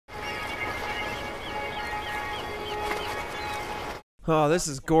Oh, this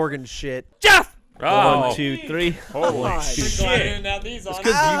is Gorgon shit. Jeff! Oh. 1, 2, 3. Holy shit. It's because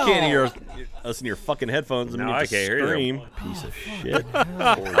you can't hear us in your fucking headphones. No, I can't hear you. Piece of shit.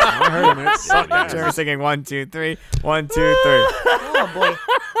 I heard him. It's Jeremy singing 1, 2, 3. 1, 2, 3. Oh boy.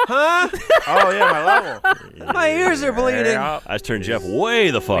 Huh? Oh yeah, my level. My ears are bleeding. Yeah. I just turned Jeff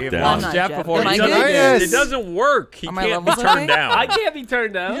way the fuck We've down. lost not Jeff Jeff. before Am he I does good? it. Yes. It doesn't work. He Are my can't be levels turned okay? down. I can't be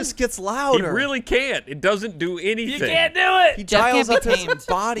turned down. He just gets He louder. really can't. It doesn't do anything. You can't do it. He Jeff dials can't up be his tamed.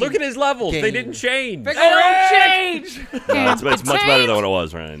 body. Look at his levels. They Game. didn't change. They don't change. It's much better than what it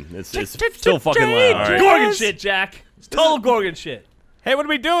was, Ryan. It's still fucking loud. All right. Gorgon shit, Jack. It's total Gorgon shit. Hey, what are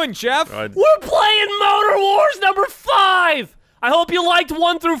we doing, Jeff? We're playing Motor Wars number 5. I hope you liked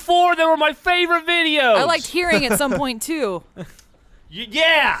 1 through 4. They were my favorite videos. I liked hearing at some point too.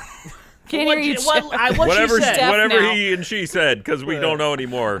 Yeah. Can't hear you. What Whatever, she said. Jeff whatever now. he and she said, because we don't know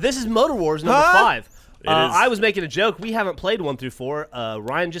anymore. This is Motor Wars number Huh? 5. It is. I was making a joke. We haven't played 1 through 4.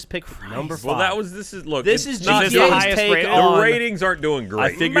 Ryan just picked number 5. Well, this is, look. This it's is not GTA's the highest take rated? on. The ratings aren't doing great.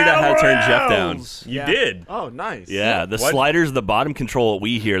 I figured out how to turn Jeff down. You Yeah. did. Oh, nice. Yeah, the What? sliders at the bottom control what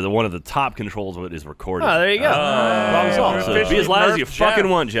we hear. The one of the top controls what is recorded. Oh, there you go. Problem solved. So be as loud as you fucking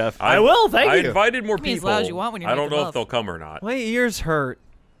want, Jeff. I will. Thank I you. invited more Be as people. loud as you want when you're I don't making know love. if they'll come or not. My ears hurt.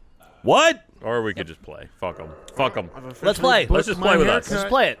 What? Or we could just play. Fuck them. Fuck them. Let's play. Let's just play with us. Let's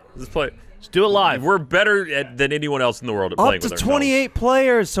play it. Let's play. Let's do it live. We're better than anyone else in the world at Up playing to with ourselves. 28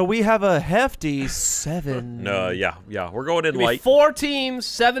 players, so we have a hefty 7. Yeah. We're going in It'll be light. 4 teams,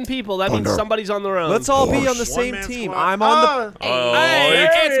 7 people. That means somebody's on their own. Let's all be on the same One-man team. squad. I'm on the. Oh, Hey,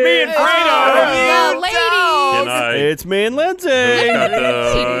 it's me and Oh, Fredo. ladies. Can I? It's me and Lindsay. Got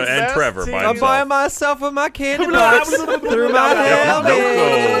and Best Trevor team. by I'm himself. by myself with my candy box through my helmet.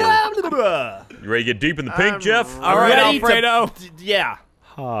 You ready to get deep in the pink, Jeff? All right, Ready to- Alfredo. Yeah.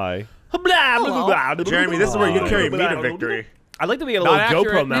 Hi. Jeremy, this is where you carry me to victory. I like that we get a Not little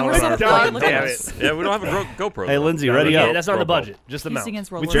accurate. GoPro Man, mount we're on so our fun. phone. Look at Damn us. it. Yeah, we don't have a GoPro. Hey, Lindsay, ready Yeah, up. that's not the GoPro. budget. Just the He's mount.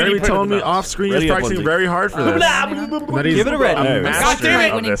 against We Roll Jeremy printed told the me mount. off screen Ready he's up, practicing Lindsay. very hard for this. That he's Give it a ready. a Hey. master God damn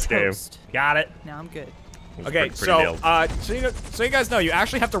it. of this game. Toast. Got it. Now I'm good. Okay, pretty so nailed. so you guys know, you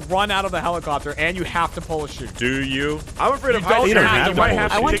actually have to run out of the helicopter and you have to pull a chute. Do you? I'm afraid of You don't heights. have You to might pull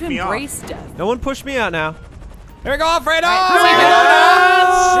have I to want kick to me off. embrace death. No one push me out now. Here we go, Alfredo! Okay,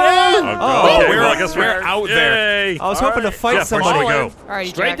 we're- well, I guess we're out there. Yay. I was hoping to fight Jeff, where somebody. should we go? Alrighty,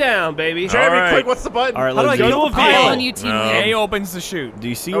 Straight Jack. down, baby. Jeremy, All right. quick, what's the button? All right, How do I Lindsay. get Go up? to a I'm vehicle. on you, team. No. A opens the chute. Do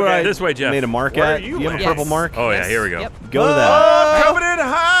you see Okay, where I this way, Jeff. made a mark Where at? are Do you you have a at? purple Yes. mark? Oh, yeah, Yes. here we go. Yep. Go to that. Coming in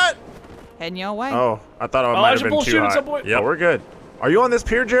hot. Heading your way. Oh, I thought I Oh, might I have should been pull too shoot at hot. some point. Yep. Oh, we're good. Are you on this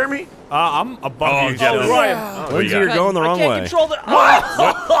pier, Jeremy? I'm above Oh, you. Jeff. Oh, Yes. Ryan. What Lindsay, you you're got? going the I wrong can't way. control the. What?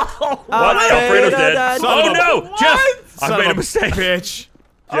 Alfredo's dead. Son Oh, of a- no. Jeff, Son I made of a mistake. Bitch.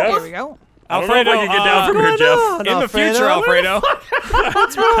 Oh, here Jeff, we go. I don't know if I can get down from here, Jeff. on, In the future, Alfredo.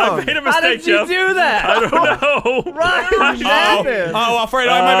 What's I wrong? made a How mistake, did you Jeff. do that? I don't know. Ryan, Oh,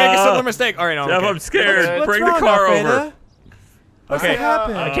 Alfredo, I might make a similar mistake. All right, no. Jeff, okay. I'm scared. What's Bring wrong, the car Alfredo? over. What's Okay.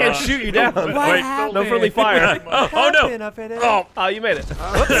 happened? I can't shoot you down. Wait. No friendly fire. Oh, no. Oh, you made it.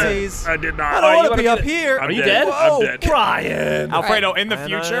 Whoopsies. I did I not. don't you want to wanna be do up it? here. I'm Are you dead. dead? I'm dead. Ryan. Alfredo, in the And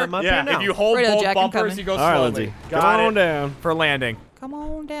future, I'm up Yeah. here now. if you hold Fredo, both Jack, I'm bumpers, coming. you go All right, slowly. Lindsay. Got Come on it. down. For landing. Come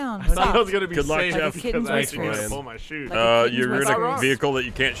on down. I thought Stop. I was going to be Good luck, safe Jeff. Like a kitten's because I actually whiskers. couldn't pull my chute. Like a kitten's You're in whiskers. a vehicle that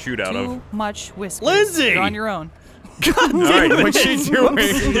you can't shoot out of. Too much whiskers. Lindsay! You're on your own. All right. What's she doing?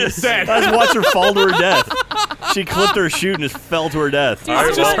 Dead. I just watched her fall to her death. She clipped her chute and just fell to her death. All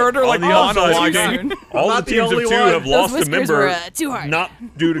right, I just heard her like on the upside, monologuing. all the not the teams of only two one. have lost a whiskers member, were, too hard. not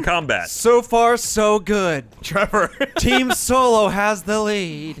due to combat. So far, so good. Trevor. Team Solo has the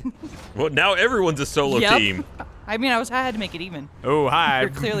lead. Well, now everyone's a solo Yep. team. I mean, I had to make it even. Oh, hi. You're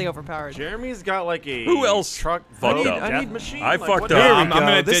clearly overpowered. Jeremy's got like a Who else truck fucked up? I need- machine. I like, fucked what- up. Here we I'm go.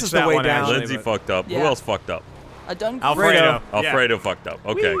 gonna This ditch is the that way one, down. actually. Lindsay fucked up. Who Yeah. else fucked up? A done. Alfredo. Alfredo fucked up.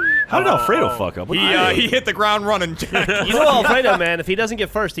 Okay. How did Alfredo fuck up? What did I do? He hit the ground running, Jack. You know Alfredo, man. If he doesn't get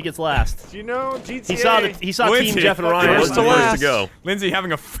first, he gets last. Do you know GTA? He saw Team Lindsay. Jeff and Ryan. First to last. first to go. Lindsay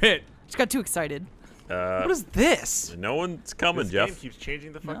having a fit. Just got too excited. What is this? No one's coming, This game Jeff. keeps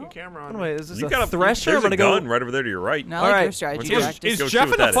changing the fucking No. camera on Wait, me. is this You a got a thresher? There's I'm gonna a go. gun right over there to your right. No, I All like right. your strategy. Let's Jack. just Is go see Jeff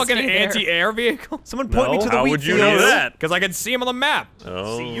what in a that is. fucking Stay there. anti-air vehicle? Someone point me No. to the How weak would you know wheels. that? Because I can see him on the map.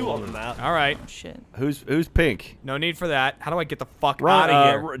 Oh. See you on the map. All right. Shit. Who's pink? No need for that. How do I get the fuck Ron,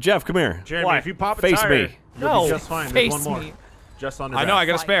 out of here? Jeff, come here. Jeremy, Why? if you pop a Face tire, me. you'll No, be just fine. There's Face one more. me. Just under I that. know, I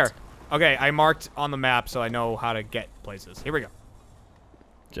got a Fight. spare. Okay, I marked on the map so I know how to get places. Here we go.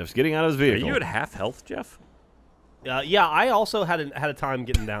 Jeff's getting out of his Are vehicle. you at half health, Jeff? Yeah, I also had a time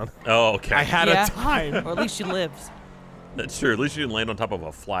getting down. Oh, okay. I had Yeah. a time. Or at least she lives. That's true. At least you didn't land on top of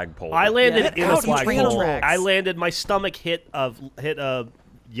a flagpole. I landed Yeah. in a Out in train flagpole. tracks. I landed. My stomach hit a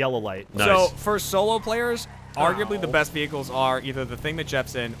yellow light. Nice. So for solo players, arguably the best vehicles are either the thing that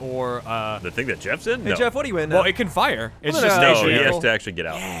Jeff's in or The thing that Jeff's in? Hey, No. Jeff, what are you in now? well, it can fire. It's Well, just no, No, he stationary. has to actually get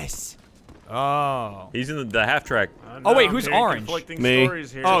out. Yes. Oh. He's in the half track. Oh, wait, who's orange? Conflicting Me.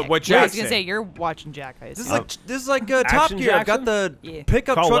 stories here. Oh, what I was Jackson? gonna say you're watching Jack. I This is assume. like Top Action Gear. I've got Jackson? the Yeah.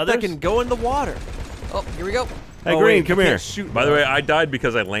 pickup Carl truck that Weathers? can go in the water. Oh, here we go. Hey, Oh, Green, wait, come I here. can't shoot By the now. way, I died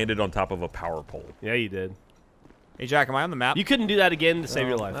because I landed on top of a power pole. Yeah, you did. Hey, Jack, am I on the map? You couldn't do that again to save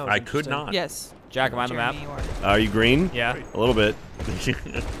your Oh, life. that was I could interesting. not. Yes. Jack, am I on the map? Jeremy, you are. Are you green? Yeah. A little bit.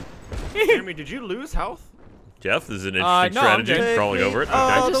 Jeremy, did you lose health? Jeff, this is an no, interesting I'm strategy. good. Crawling over it.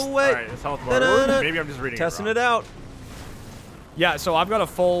 All Okay. the way. All right, it's health bar. Da-da-da. Maybe I'm just reading Testing it it out. Yeah, so I've got a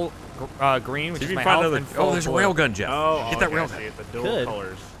full green, which See is if you my can find health, another. and full Oh, there's a blue. railgun, Jeff. Oh, Get that okay, I railgun. see it, the dual Good.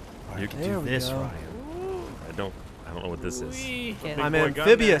 colors. You can There do we this, go. Ryan. I don't know what this is. Whee! Get I'm him. boy gun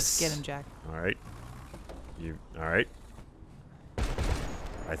amphibious. Get him, Jack. All right. All right.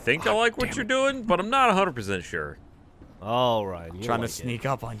 I think I like what you're doing, but I'm not 100% sure. All right. you Trying to like it. sneak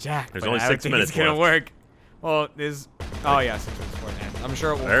up on Jack. There's but only I don't 6 think minutes it's gonna left. work. Well, there's. Oh yeah, 6 minutes before it. I'm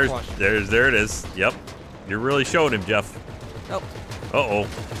sure it will crush. There it is. Yep. You're really showing him, Jeff. Oh, Uh-oh.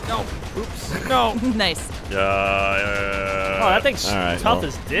 No. Oops. No. nice. Oh, that thing's All right, tough well.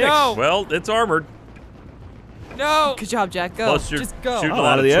 as dicks. No. Well, it's armored. No. Good job, Jack. Go. Plus you're Just go. shooting I'm a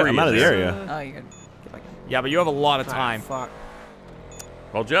lot out of of the trees. I'm out of the there. area. Oh, you're good. Get back in. Yeah, but you have a lot of time. Fuck.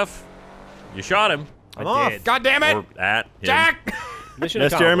 Well, Jeff, you shot him. I'm I off. did. God damn it, Or at him. Jack! Mission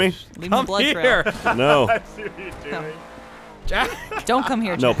Yes, Jeremy? accomplished. Leave him Come blood trail. here, No. I see what you're doing. Jack! Don't come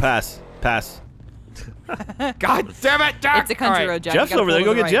here, No, Jack. pass. Pass. God damn it, Jack! It's a country All right. road, Jack. Jeff's You gotta over there. pull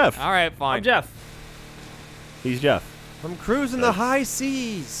Go to the get right. Jeff. All right, fine. I'm Jeff. He's Jeff. I'm cruising the high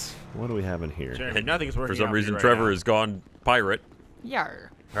seas. What do we have in here? Jeremy, nothing's working For some out reason, you right Trevor now. has gone pirate.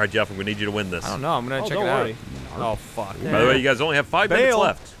 Yar. All right, Jeff, we need you to win this. I don't know. I'm gonna Oh, check don't it out. worry. Oh fuck. By the way, you guys only have 5 minutes Bail.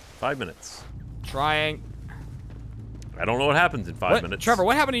 left. 5 minutes. Trying. I don't know what happens in 5 What? minutes. Trevor,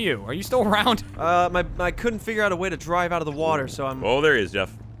 what happened to you? Are you still around? I couldn't figure out a way to drive out of the water, so I'm Oh, there he is,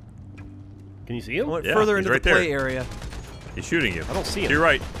 Jeff. Can you see I him? went Yeah, further he's into right the play there. area. He's shooting you. I don't see To him. your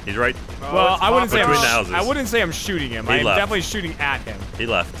right. He's right. Oh, Well, it's I wouldn't say popping Between the I'm. houses. I wouldn't say I'm shooting him. He I'm left. definitely shooting at him. He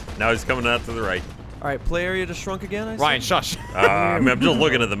left. Now he's coming out to the right. All right, play area just shrunk again. I see. Ryan, shush. I'm just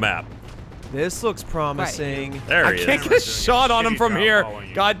looking at the map. This looks promising. There I he can't is. get a shot on him Shitty from job here. following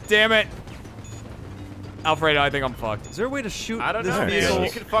you. God damn it. Alfredo, I think I'm fucked. Is there a way to shoot I don't this know, man. vehicle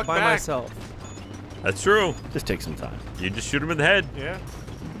You can fuck by back. myself? That's true. Just take some time. You just shoot him in the head. Yeah.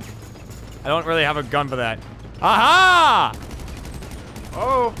 I don't really have a gun for that. Aha!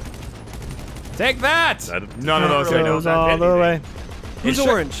 Oh. Take that! That- None of those Really hit. knows that hit anything. Who's It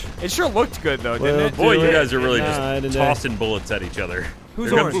sure- orange? It sure looked good though, Well, didn't it? Boy, Do you it guys are really night and just day. tossing bullets at each other.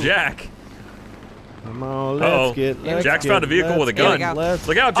 Who's Here comes orange? Jack. Come on, Uh-oh. let's get. Here we let's Jack's get- found a vehicle with a Here we gun. go. Let's.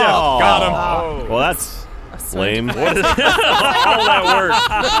 Look out, Jeff. Oh. Got him. Oh. Well, that's lame. What is all that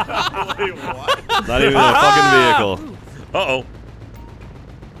work? Wait, what? Not even a fucking vehicle. Uh-oh.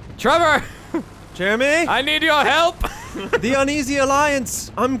 Trevor! Jeremy, I need your help! the Uneasy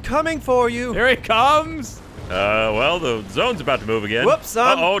Alliance. I'm coming for you. Here he comes! Well, the zone's about to move again. Whoops,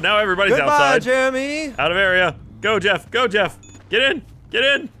 Uh-oh, now everybody's Goodbye, outside. Jeremy. Out of area. Go, Jeff. Go, Jeff. Get in. Get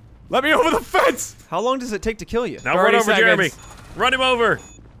in. Let me over the fence! How long does it take to kill you? Now 30 run over seconds. Jeremy. Run him over.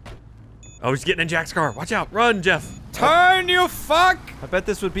 Oh, he's getting in Jack's car. Watch out. Run, Jeff. Turn, you fuck! I bet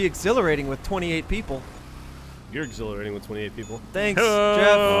this would be exhilarating with 28 people. You're exhilarating with 28 people. Thanks, Oh. Jeff.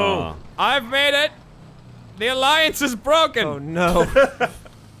 Oh. I've made it! The alliance is broken! Oh no.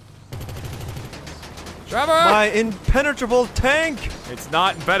 Trevor! My impenetrable tank. It's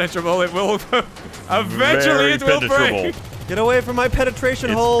not impenetrable, it will... Eventually Very it will penetrable. break! Get away from my penetration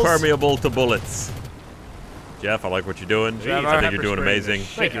It's holes. permeable to bullets. Jeff, I like what you're doing. Trevor. I think you're doing amazing.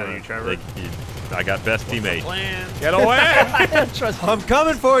 Thank you, Trevor. I got best teammate. Get away! I'm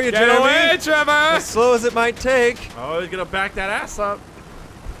coming for you, Get Jeremy. away, Trevor! As slow as it might take. Oh, he's gonna back that ass up.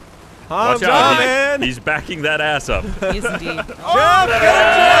 I'm Watch out. coming. He's backing that ass up. He is indeed.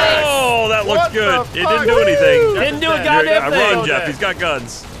 Oh, that looks What good. the It fuck? didn't do anything. Didn't do a You're- goddamn I thing. run, Jeff. He's got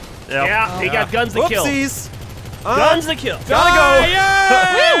guns. Yep. Yeah, he got guns to kill. Whoopsies. Guns to kill. Gotta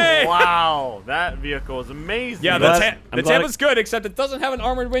Yay! Wow, that vehicle is amazing. Yeah, glad- the I'm glad Tampa's good, except it doesn't have an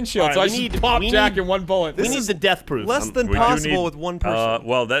armored windshield, Alright, so I we just need- pop we Jack need- in one bullet. We This need is the death proofs. Less than We do possible need- with one person.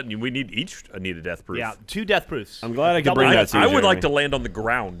 Well, we need each need a death proof. yeah, 2 death proofs. I'm glad I could Double- bring I, that to you, I would like to Jeremy. land on the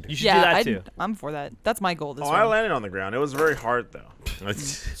ground. You should Yeah, do that too. I'm for that. That's my goal this Oh, I round. landed on the ground. It was very hard though.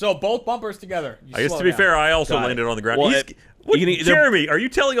 So both bumpers together. You I guess slow to be down. fair, I also Got it. landed on the ground. Well, What, Jeremy, are you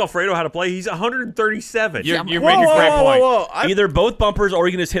telling Alfredo how to play? He's 137. You're making a great point. Either both bumpers or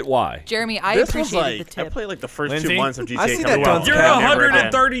you can just hit Y. Jeremy, I This was appreciated like, the tip. I played like the first Lindsay? 2 months of GTA. I see coming that out. dunce You're cap. Never again.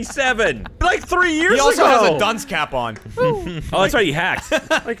 137. Like 3 years He also ago. has a dunce cap on. Oh, that's right. You hacked.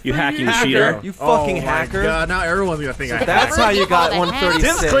 You hacking cheater. You fucking Oh my hacker. God, now everyone's gonna think I That's how you got All the hacks.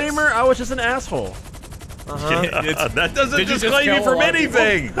 136. Disclaimer, I was just an asshole. That doesn't Did you just disclaim you kill a from lot of people?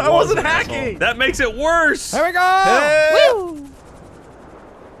 anything. I wasn't hacking. That makes it worse. Here we go. Woo!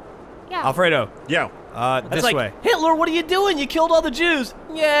 Yeah. Alfredo, Yo. That's this like, way. Hitler, what are you doing? You killed all the Jews.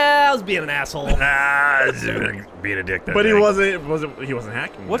 Yeah, I was being an asshole. Nah, being a dick. But he wasn't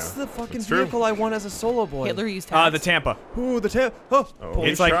hacking. What's though. the fucking It's true. vehicle I want as a solo boy? Hitler used hacks. The Tampa. Ooh, the tail. Oh, Oh,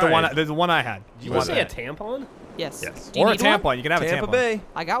 It's we like tried. the one I had. You want to say a tampon? Yes. Yes. Do you Or a need one? tampon. You can have Tampa a tampon. Bay.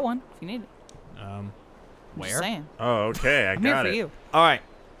 I got one. If you need it. Um, I'm just where? saying. Oh, okay, I I'm here got for it. you. All right.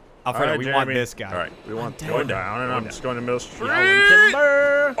 All Alfredo, right, we Jeremy. want this guy. All right, we want down. going down, and I'm just going to middle street.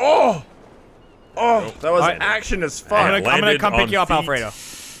 Timber. Oh, that was All right. action as I'm fuck. gonna Landed come pick on you up, feet. Alfredo.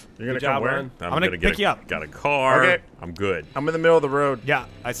 You're gonna Good come job, where? Ron. I'm gonna pick you up. Got a car. Okay. I'm good. I'm in the middle of the road. Yeah,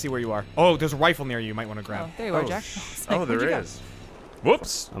 I see where you are. Oh, there's a rifle near you. You might want to grab. Oh, there you are, Oh, Jack. sh- I was like, Oh, where'd you there go? is.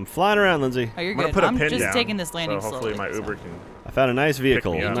 Whoops. I'm flying around, Lindsay. Oh, you're I'm gonna good. put a I'm pin just down. taking this landing so hopefully slowly. my Uber can. I found a nice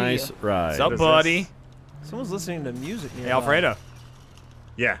vehicle. me up. Nice ride. What's up, What is buddy? this? Someone's listening to music nearby. Hey, Alfredo.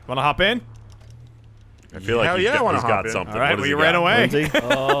 Yeah. Wanna hop in? I feel like Hell he's yeah, I got, wanna he's hop got in. something. All right, What well, has you he ran got? away. Lindsay,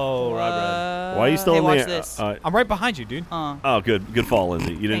 Oh, right. why are you still hey, in watch the? this. I'm right behind you, dude. Oh, good fall,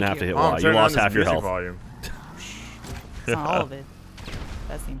 Lindsay. You didn't Thank have to you. hit Oh, Y. I'm You turning on lost this half your music health. volume. It's not all of it.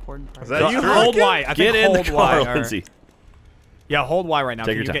 That's the important part. Is that you? Hold Y. I Get think in the hold car, Y. or- Lindsay. Yeah, hold Y right now.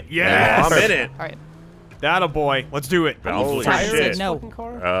 Take Can your you time. get? Yes. I'm in it. All right. That a boy. Let's do it. Holy Tyler shit. said no.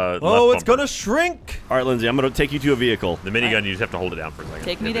 Oh, Left it's bumper. gonna shrink. All right, Lindsay. I'm gonna take you to a vehicle. The minigun, you just have to hold it down for a second.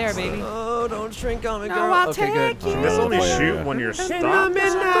 Take me If there, it's, baby. Oh, don't shrink on me, No, girl. I'll Okay, good. take you. This only yeah. shoot when you're stopped.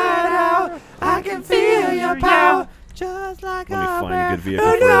 I can feel your power, just like Let me find a good vehicle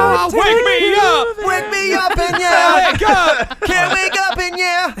for you. Oh, wake me up! Wake me up and yeah, Wake up! can't wake up and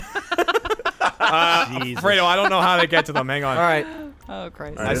yeah. Fredo, I don't know how to get to them. Hang on. All right, Oh,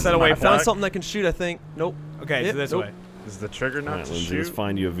 Christ. All I right, this set is away my from- found block. something that can shoot. I think. Nope. Okay, Yep, so this nope. way. Is the trigger All not right, to Lindsay. Let's shoot?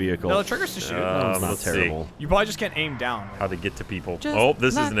 find you a vehicle. No, the trigger's to shoot. It's not let's see. terrible. You probably just can't aim down. How to get to people. Just Oh,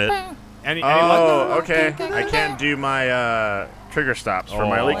 this like isn't it. that. Any Oh, okay. I can't do my trigger stops for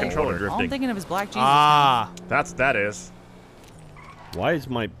my elite Oh. controller. All I'm Drifting. thinking of is Black Jesus. Ah. That is. Why is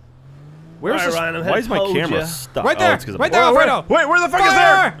my Where's All this? right, Ryan, I'm Why is my told camera ya. stuck? Right there. Oh, it's 'cause of Right my- there, Whoa, Alfredo. Wait, where the fuck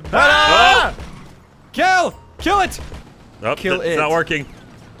Fire! is there? Ah! Kill! Kill it! Oh, Kill it's it. not working.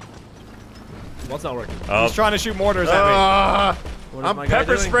 What's not working? Oh, He's trying to shoot mortars at me. What is I'm my guy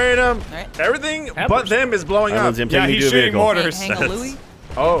pepper doing? spraying him. Right. Everything Pepper but them is blowing All right, up. Lindsay, I'm Yeah, taking you he's to a shooting vehicle. mortars. Hang a Louis.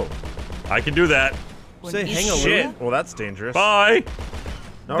 Oh, I can do that. Say hang a shit. Louis? Well, that's dangerous. Bye.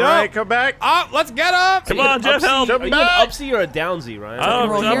 All right, come back. Ah, let's get him! Come on, Jeff, help. Are you an upsy or a downsy, Ryan?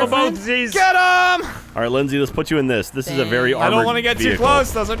 roll I'm here, a friend. both Get him! All right, Lindsay, let's put you in this. This is a very Dang. armored I don't want to get too vehicle.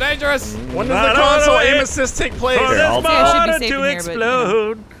 close. Those are dangerous. When does No, the no, console no, aim it- assist take place? For Here, this I'll- Yeah, it should be motor safe to in here, but, you know.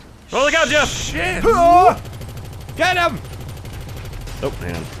 explode. Oh, look out, Jeff. Shit. Get him! Oh,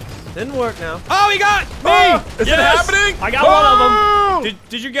 man. Didn't work now. Oh, he got me! Is it Yes! happening? I got one of them. them.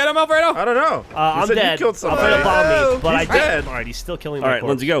 Did you get him, Alfredo? I don't know. You I'm said dead. You killed somebody. Alfredo bombed me, but He's I dead. did. All right, he's still killing All my right, corpse.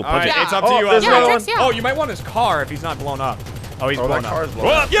 Lindsay, go. All Punch right, it. Yeah. it's up to Oh, you, there's Alfredo. another one. Yeah. Oh, you might want his car if he's not blown up. Oh, he's Oh, blown that up. car's blown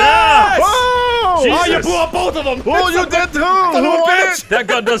Whoa, up. Yes! Whoa! Oh, you Jesus. blew up both of them. Oh, you did too! Who of a won bitch. it? That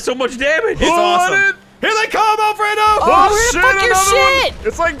gun does so much damage. It's awesome. won it? Here they come, Alfredo! Oh, where the fuck your another shit? one.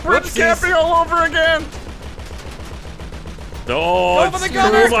 It's like bridge Whoopsies. camping all over again. Oh, Go for it's the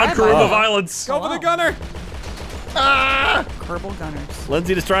gunner. Kuruma violence. Go for the gunner. Kerbal Gunners.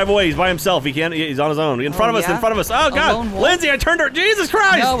 Lindsay, just drive away. He's by himself. He can't. He's on his own. In front of us. yeah? In front of us. Oh A God, lone wolf? Lindsay! I turned her. Jesus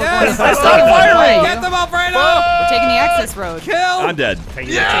Christ! No, we're Yes. going I we're stopped going firing. one way. Get them, Alfredo! We're taking the access road. Kill! I'm dead.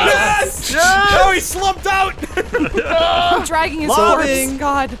 Yes! Oh, he slumped out! I'm dragging his Lobbing. corpse.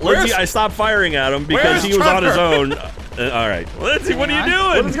 God. Lindsay, Where's- I stopped firing at him because Where's he was on his Trevor? own. All right. Lindsay, what are you Hang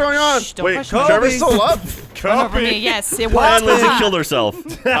What doing? is going on? Shh, don't Wait, push me. Trevor's still up? Run over me. Yes, it And was. Lindsay killed herself.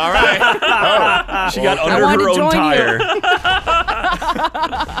 All right. She got I under wanted her to own join you. tire.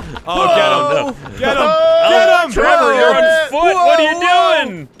 Oh, get him! Get him! Get him! Trevor, you're on foot. What are you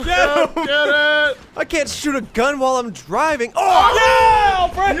doing? Get him! Get it! I can't shoot a gun while I'm driving. Oh, Yeah,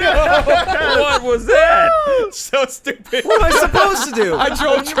 Alfredo! What was that? So stupid. what am I supposed to do? I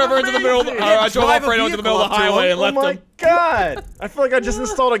drove Trevor into the middle of the, I drove Drive a Alfredo into the middle of the vehicle up to highway him. and Oh left my him. god! I feel like I just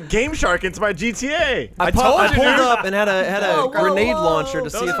installed a Game Shark into my GTA. I told you, pulled dude. up and had a grenade launcher to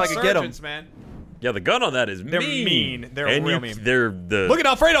see if I could get him. Insurgents, man. Yeah, the gun on that is They're mean. mean. They're and real you, mean. They're the Look at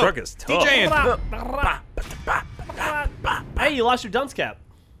Alfredo. truck is tough. DJing. Hey, you lost your dunce cap.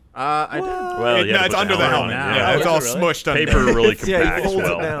 I did. Well, you No, had to it's put under the on helmet. now. Yeah, it's is all it really? smushed under. Paper really Yeah, he compacts folds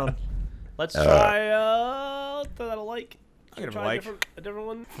well. it down. Let's try, throw that a like. I'm gonna Try like. a different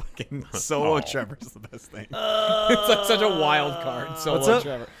one. Fucking Solo Trevor is the best thing. It's like such a wild card. Solo up?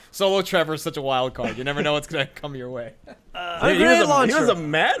 Trevor. Solo Trevor is such a wild card. You never know what's gonna come your way. A He grenade was launcher. a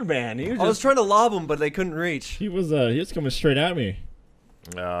madman. He was I was just trying to lob him, but they couldn't reach. He was coming straight at me.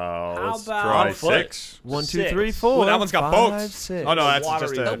 Let's about try foot? 6. 1, 2, Six. 3, 4. Well, that one's got 5, boats. 6. Oh no, that's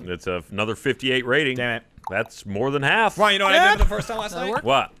Watery. just a. It's another 58 rating. Damn it. That's more than half. Ryan, you know what I did for the first time last That'll night? work.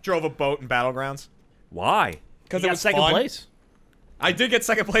 What? Drove a boat in Battlegrounds. Why? Because You it got was second fun. place. I did get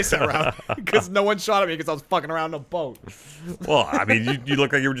second place that round because no one shot at me because I was fucking around in a boat. Well, I mean, you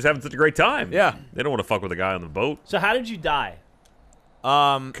look like you were just having such a great time. Yeah. They don't want to fuck with a guy on the boat. So how did you die?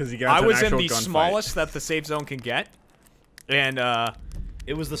 because he got I into was an in actual the gunfight. smallest that the safe zone can get, and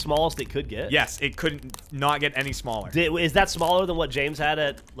It was the smallest it could get. yes, it couldn't not get any smaller. Is that smaller than what James had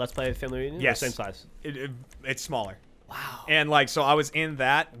at Let's Play Family Reunion? Or Yes. same size. It's smaller. Wow. And like, so I was in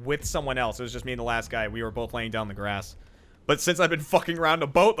that with someone else. It was just me and the last guy. We were both laying down the grass. But since I've been fucking around a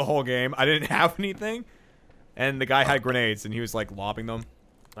boat the whole game, I didn't have anything. And the guy had grenades, and he was like lobbing them.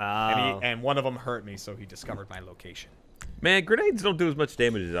 And one of them hurt me, so he discovered my location. Man, grenades don't do as much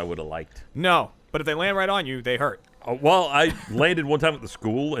damage as I would have liked. No, but if they land right on you, they hurt. Well, I landed one time at the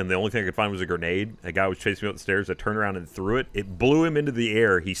school, and the only thing I could find was a grenade. A guy was chasing me up the stairs. I turned around and threw it. It blew him into the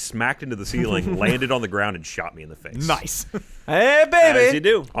air. He smacked into the ceiling, landed on the ground, and shot me in the face. Nice. Hey, As you baby.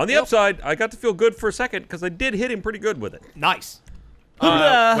 do. On the upside, I got to feel good for a second because I did hit him pretty good with it. Nice. When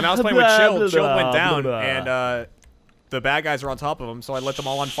I was playing with Chill, Chill went down, and the bad guys were on top of him, so I lit them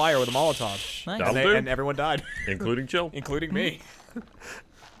all on fire with a Molotov. Nice. That'll do. And everyone died, Including Chill. including me.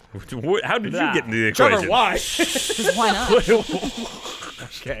 How did you get into the equation? Trevor, why? 'Cause why not?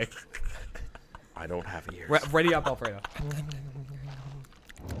 Okay. I don't have ears. Ready up, Alfredo.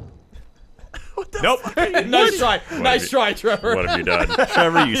 Nope. Nice try. Nice try, Trevor. What have you done?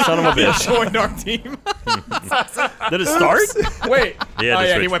 Trevor, you son of a bitch. Joined our team. Did it start? Wait. He had to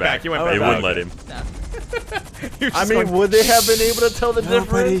he switch went back. He went They back. wouldn't let him. He was I just mean, going- would they have been able to tell the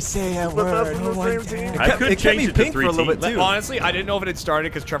difference? say a But that's the same team. I could It kept change me it to pink 3 for a little teams. bit, too. Honestly, I didn't know if it had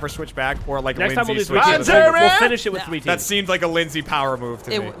started because Trevor switched back or like Next time we'll Lindsay do 3 switched. teams. Jeremy! We'll finish it with No. 3 teams. That seemed like a Lindsay power move to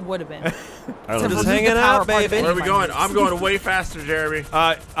me. It would have been. I don't Just know. hanging out, baby. Where are we going? I'm going way faster, Jeremy.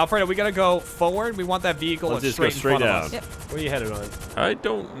 Alfredo, we gotta go forward. We want that vehicle Let's just straight go straight in front down. of us. Yep. Where are you headed on? I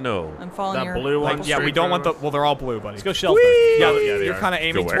don't know. I'm following That your. blue one. Like, yeah, we straight don't in want the. front of Well, they're all blue, buddy. Let's go shelter. Yeah, they you're are. kind of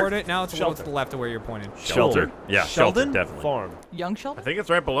aiming where? toward it. Now it's a little to Shelter. the left of where you're pointing. Shelter. Yeah, Sheldon? shelter, definitely. Farm. Young I Sheldon? think it's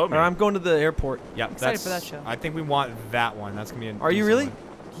right below me. Or I'm going to the airport. Yeah, excited that's for that show. I think we want that one. That's gonna be. Are you really?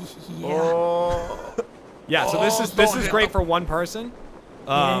 Yeah. Oh. Yeah. So this is great for one person.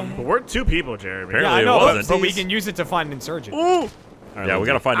 But we're 2 people, Jeremy. Apparently Yeah, I it know, wasn't. but we can use it to find an insurgent. All right, Yeah, we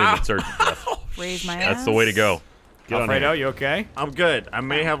gotta find an insurgent. Raise my ass. That's the way to go. Get on Alfredo, here. you okay? I'm good. I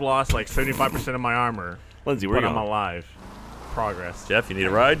may have lost like 75% of my armor, Lindsay, where but are you I'm going? alive. Progress. Jeff, you need a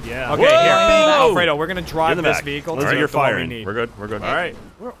ride? Yeah. Okay, here. Whoa! Alfredo, we're gonna drive In the this back. vehicle Lindsay, to you're the one we firing. need. We're good. We're good. All right.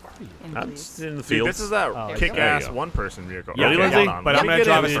 In, I'm please. just in the See, field. this is that Oh, kick-ass there you go. one-person vehicle. Yeah, Okay, Lindsay? hold on. But Let I'm me gonna get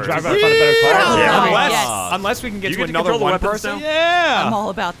drive in it first. Drive out, find a better car. Yeah. Yes. Unless we can get You to get to another control the one weapons person. now? Yeah. I'm all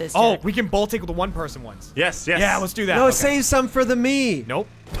about this. Oh, Jack. we can both take the one person ones. Yes, yes. Yeah, let's do that. No, Okay. save some for the me. Nope.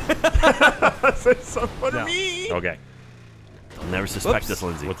 Someone No. me. Okay. I'll never suspect Whoops. this,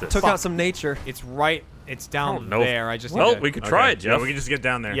 Lindsay. What's this? Took out some nature. It's right. It's down know. there. I just. Well, need to, we could try it, Yeah, Jeff. we can just get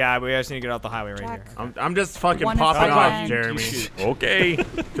down there. Yeah, we just need to get out the highway right Jack. here. I'm just fucking One is popping fine. off, You Jeremy. Okay.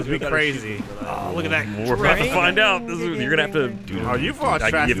 Because we crazy. Oh, look at that. We're about to find out. This is, you're gonna have to. Oh, you've watched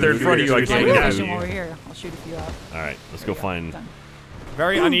If faster they're in than front of you, I we can't We're get have to pushing you. over here. I'll shoot a few out. All right, let's go find. Done.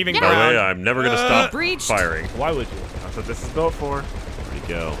 Very uneven By the way, ground. I'm never gonna stop Breached. firing. Why would you? That's what this is built for. Where'd he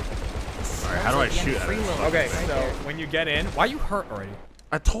go? All right, how do I shoot at it? Okay, so when you get in, why are you hurt already?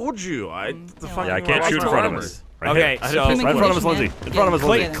 I told you. The Yeah, fucking Yeah, I can't lost shoot in my front of armor. us. Okay, here. so Right in front of us, Lindsay. In front of us,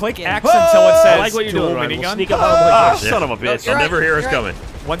 Lindsay. click Get in. X until it says I like what you're dual doing, Ryan. We'll minigun. sneak up on Ah, him. son of a bitch. They'll never hear us You're coming.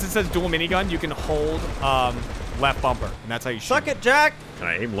 Once it says dual minigun, you can hold left bumper, and that's how you shoot. Suck it, Jack. Can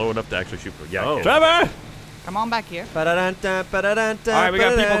I aim low enough to actually shoot for? Yeah. Oh. I can. Trevor! Come on back here. Ba-da-dun-dun, ba-da-dun-dun, All right, we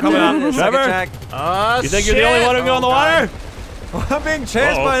got people coming ba-da-dun-dun. up. Suck it, Trevor? Jack. You think you're the only one who can go in the water? I'm being chased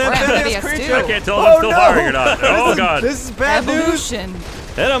Uh-oh. by an We're amphibious amphibious, creature. too. I can't tell if I'm still firing or not. Oh god. This is bad news. Evolution.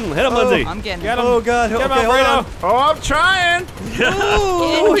 Hit him, Oh. Lindsay. I'm getting Get him. Oh god. Get him, Okay, hold on. Alfredo. Oh, I'm trying.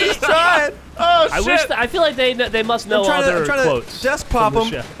 Ooh, he's trying. Oh, I shit. wish. I feel like they must know I'm trying other to quotes. desk pop from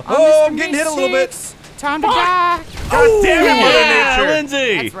him. the show. Oh, I'm getting hit a little bit. Time to die. God damn it, Mother Yeah, Nature.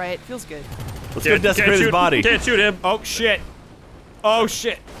 Lindsay! That's right. Feels good. Let's go desecrate his shoot, body. Can't shoot him. Oh shit. Oh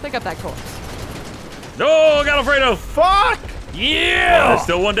shit. Pick up that corpse. No, I got Alfredo. Fuck. Yeah! There's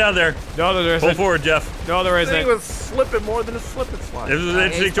still one down there. No, there Pull isn't. forward, Jeff. No, there I think isn't. it was slipping more than a slip and slide. This was an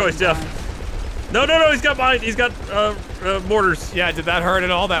interesting choice, Jeff. No, he's got mine. He's got mortars. Yeah, did that hurt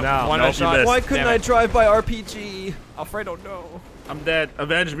at all? That No, one nope, you shot? missed. Why couldn't Damn I it. drive by RPG? Alfredo, no. I'm dead.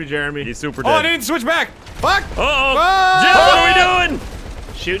 Avenge me, Jeremy. He's super Oh, I dead. didn't switch back. Fuck. Uh-oh. Ah! Jeff, what are we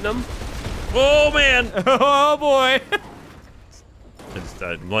doing? Shooting him. Oh, man. Oh, boy.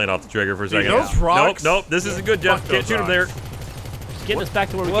 I'm laying off the trigger for a second. those rocks- Nope, this isn't good, Jeff. Fuck Can't those shoot him there. Just getting us back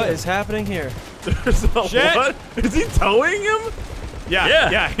to where we What came. is happening here? There's a Shit. what? Is he towing him?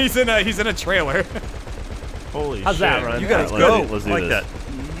 Yeah. He's in a trailer. Holy How's shit. that, Ryan? You gotta Let's go. do- Let's I do like this.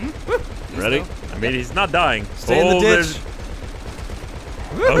 that. Ready? I mean, he's not dying. Stay in the ditch. there's-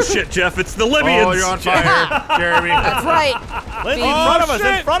 Oh, shit, Jeff. It's the Libyans. Oh, you're on fire, Jeremy. That's right. Lindsay, Baby. in front of us!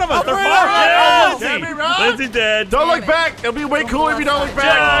 shit. In front of us! They're Alfredo, firing! Yeah, Jeremy, Lindsay. run. Lindsay's dead. Don't Damn look it. back. It'll be way cooler if you don't look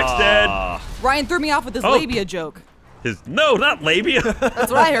back. Jack's dead. Ryan threw me off with this Oh. labia joke. No, not labia.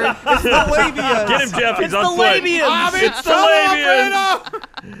 That's what I heard. Get him, Jeff. He's on the foot. Labians. It's the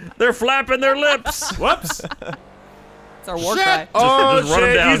Labians. They're flapping their lips. Whoops. It's our war cry. Oh, Just run him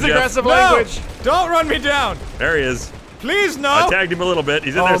shit. down, Use Jeff. aggressive No. language. Don't run me down. There he is. Please, no. I tagged him a little bit.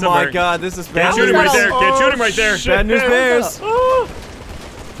 He's in there Oh somewhere. my god, this is Can't bad shoot him was right that? there. Can't shoot him right there. shit. Bad news bears.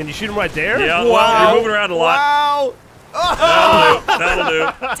 Can you shoot him right there? Yeah, Wow. well, you're moving around a lot. Wow. That'll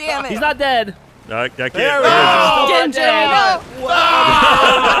do. Damn it. He's not dead. I can't. There we There it is. go. Get him, Jeremy. No.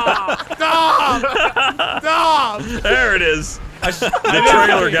 Stop. There it is. The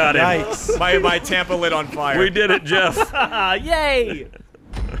trailer got him. Yikes. My Tampa lit on fire. We did it, Jeff. Yay!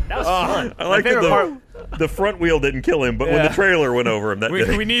 That was fun. I like that favorite part- the front wheel didn't kill him, but when the trailer went over him, that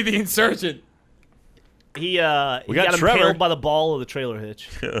did. We need the insurgent. He got got Trevor. impaled by the ball of the trailer hitch.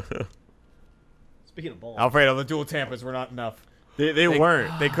 Speaking of balls. Alfredo, the dual Tampas were not enough. They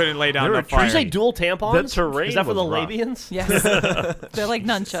weren't. They couldn't lay down They were enough Did you fire. say dual tampons? The terrain Is that for the was rough. Labians? Yes. They're like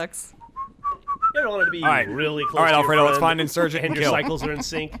nunchucks. You ever wanted to be All right. really close All right, to your Alfredo, let's friend find insurgent and and your kill. cycles are in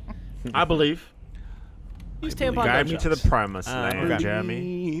sync? I believe. Use tampon Guide me to the nunchucks. promised land,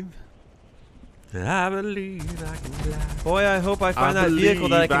 Jeremy. I believe I can fly. Boy, I hope I find that vehicle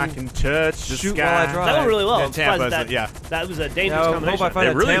that I can touch the shoot sky. while I drive. That went really well. Yeah, I'm surprised Tampa, that, yeah. that was a dangerous Yeah, I hope combination. I find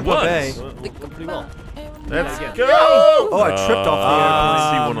It a really Tampa was. Bay. Went pretty well. Let's Yeah. go. Oh, I tripped off the I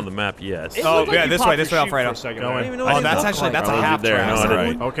airplane. see one on the map. Yes. It Oh, looked like yeah, you this popped way, your this way, chute Alfredo. for a second Going. there. I don't even know Oh, what that's they actually look that's a like. half there. track. No, Is that's it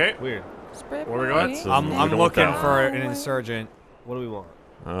right. Okay. Weird. Where we going? I'm don't looking want that. for an insurgent. What do we want?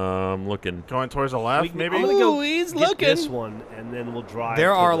 Looking. Going towards the left, maybe? I'm gonna go he's get looking. this one, and then we'll drive. There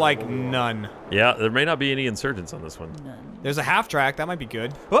to are the like one we want. none. Yeah, there may not be any insurgents on this one. There's a half track. That might be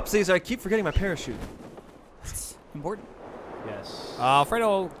good. Whoopsies, I keep forgetting my parachute. Important. Yes.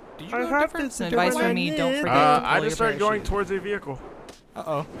 Alfredo, do you know different? Some advice from me, don't forget to pull I your just started going parachute. towards a vehicle.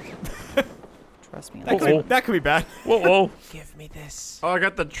 Uh-oh. Trust me. That could be bad. Whoa, whoa. Give me this. Oh, I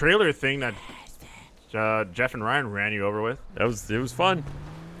got the trailer thing that Jeff and Ryan ran you over with. It was fun.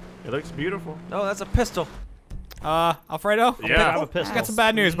 It looks beautiful. No, that's a pistol. Alfredo? I Yeah. have a pistol. Got some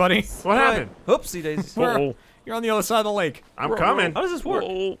bad news, buddy. What happened? Oopsie daisies. Whoa, You're on the other side of the lake. I'm coming. How does this work?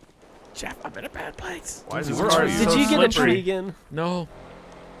 whoa. Jeff, I'm in a bad place. Why is this Did car you so Did you get a slippery? tree again? No.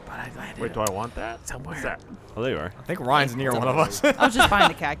 But I landed Wait, do I want that? somewhere. What's that? Oh, there you are. I think Ryan's near one of us. I was just buying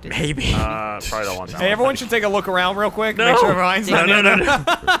the cactus. Maybe. Probably don't want that. Hey, one. everyone should take a look around real quick. No. Make sure Ryan's No, not no, near no, them.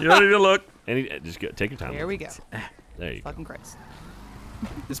 no. You don't need to look. Just go, take your time. Here we go. There you go. Fucking Christ.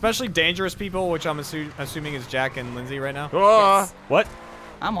 Especially dangerous people, which I'm assuming is Jack and Lindsay right now. Oh, Yes. What?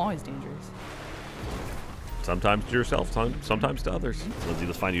 I'm always dangerous. Sometimes to yourself, sometimes to others. Lindsay,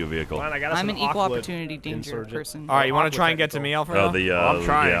 let's find you a vehicle. Fine, I got us I'm an equal aqua opportunity danger insurgent. person. All right, you want to Aqua try and get to technical. me, Alfredo? Oh, the I'm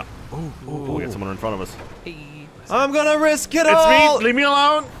trying. Yeah. Oh, we got someone in front of us. Hey. I'm gonna risk it it's all. me. Leave me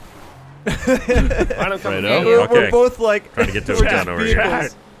alone. Fine, I'm coming. Right Yeah, up. yeah. Okay. We're both like. Trying to get to a we're town just over here.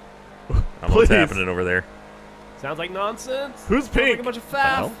 vehicles. I don't know Please. what's happening over there. Sounds like nonsense. Who's Sounds like pink? a bunch of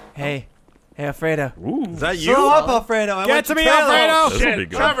faff. Hey, Alfredo. Ooh. Is that Slow up, Alfredo. I Get want to your me, trailer. Alfredo! This'll Shit, be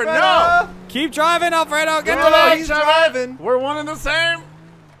good. Trevor, no! Keep driving, Alfredo. Get No, to me. He's driving. We're one and the same.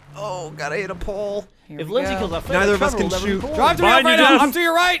 Oh, gotta hit a pole. Here If we Lindsay go. kills Alfredo, Neither of us Trevor can will never shoot. be born. Drive to me, Behind you, Alfredo. Jeff. I'm to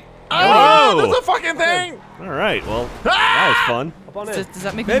your right. Oh, Whoa. there's a fucking thing. All right. Well, that was fun. Up on in. Does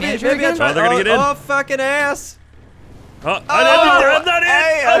that make me Maybe, manager maybe I again? try. Oh, they're gonna get in. Oh, fucking ass. I'm not in.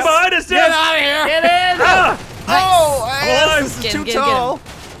 hey, I'm behind us, Get Jeff. out of here. Get in! Oh, alive. ass. This is Get him, too get him, tall.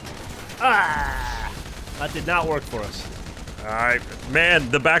 That did not work for us. All right, man.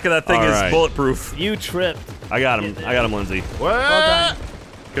 The back of that thing All is right. bulletproof. You tripped. I got him. I got him, Lindsay. What?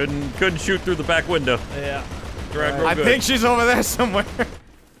 Couldn't shoot through the back window. Yeah. Drag real I good. think she's over there somewhere.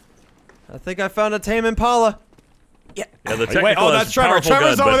 I think I found a tame Impala. Yeah, the Wait, technical oh, has that's Trevor. powerful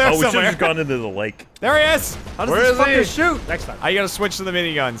Trevor's gun, over but- there Oh, we should somewhere. have just gone into the lake. There he is. How does Where this is fucker he? shoot? Next time. You gotta switch to the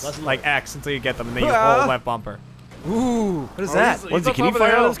miniguns. Lesson Like learned. X until you get them, and then you Ah. hold left bumper. Ooh, what is Oh, that? he's- Lindsay, up can you top of the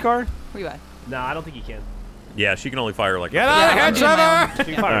fire out hill. of this car? Where you at? No, I don't think you can. Yeah, she can only fire like. Get a- out Yeah, of here, I'm doing my Trevor!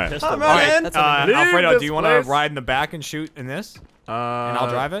 You can fire Alright. a pistol. I'm All right, running. That's what I'm doing. Alfredo, Leave do you this want to place. ride in the back and shoot in this? And I'll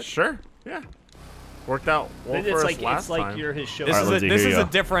drive it? Sure. Yeah. Worked out well Then for it's us last like time. you're his show. This All right, is Lindsay, this here is you a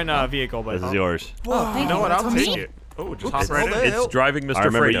go. different vehicle, but This is yours. Oh, thank You know what? That's I'll on take me. it. Oh, just hop right hold in. it. It's driving Mr. I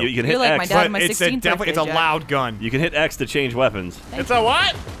remember Fredo. you can hit You're like my X. dad on my but it's 16th definitely it's a birthday, Jack. loud gun. You can hit X to change weapons. Thank It's you. a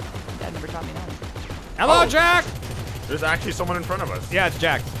what? Dad never taught me that. Hello, Jack. There's actually someone in front of us. Yeah, it's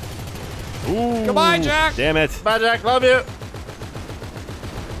Jack. Ooh. Goodbye, Jack. Damn it. Bye, Jack. Love you.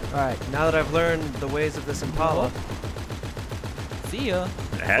 Alright, now that I've learned the ways of this Impala. See ya.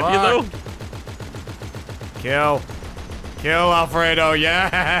 Have you though? Kill. Kill Alfredo,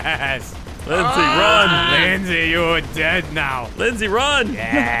 yes. Lindsay, run! Lindsay, you're dead now. Lindsay, run!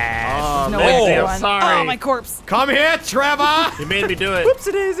 Yes. Oh, No Lindsay, way. I'm One. sorry. Oh, my corpse. Come here, Trevor. You made me do it.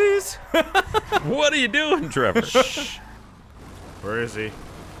 Whoopsie daisies! What are you doing, Trevor? Where is he?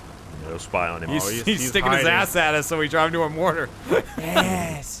 No spy on him. He's, he's he's sticking his hiding. ass at us, so we drive into a mortar.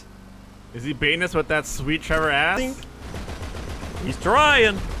 Yes! Is he baiting us with that sweet Trevor ass? He's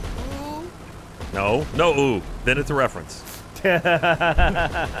trying. No, no, ooh. Then it's a reference.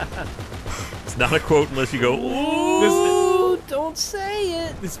 It's not a quote unless you go, ooh. Ooh, don't say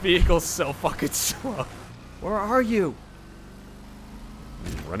it. This vehicle's so fucking slow. Where are you?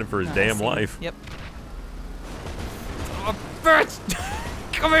 Running for his Ah, I damn see. life. Yep. Oh, bitch.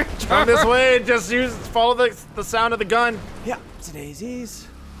 Come here, Come Trevor. this way. Just follow the sound of the gun. Yeah, whoopsie daisies.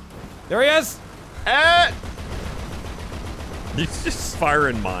 There he is. Eh! He's just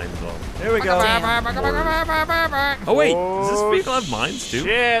firing mines though. There we go. Oh, wait. Does this vehicle have mines too?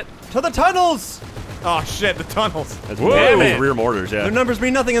 Shit. To the tunnels! Oh, shit, the tunnels. That's Whoa. damn it. rear mortars, yeah. Their numbers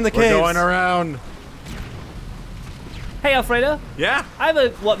mean nothing in the We're caves. going around. Hey, Alfredo. Yeah. I have a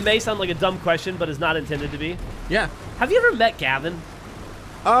what may sound like a dumb question, but is not intended to be. Yeah. Have you ever met Gavin?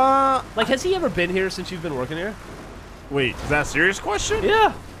 Like, Has he ever been here since you've been working here? wait, is that a serious question?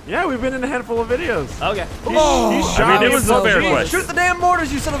 Yeah. Yeah, we've been in a handful of videos. Okay. He's shot I mean, it me was so a fair much. question. Shoot the damn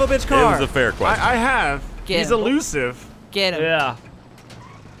mortars, you son of a bitch It car! was a fair question. I have. Get He's him. elusive. Get him. Yeah.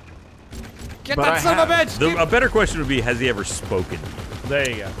 Get But that I son of a have. bitch. A better question would be, has he ever spoken? There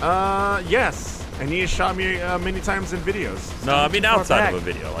you go. Yes. And he has shot me many times in videos. No, I mean far outside back. of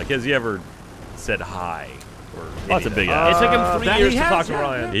a video. Like, has he ever said hi? Or That's a big anything? It ass. took him 3 that years he to has, talk to yeah,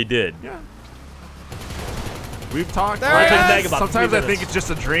 Ryan. He did. Yeah. We've talked. There he is. Sometimes, About sometimes 3 I think minutes. it's just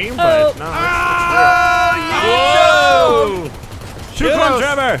a dream, Oh. but no, it's real. Too close,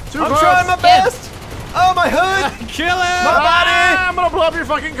 Trevor. Too I'm close. trying my best! Oh, my hood! Kill him. Ah, I'm gonna blow up your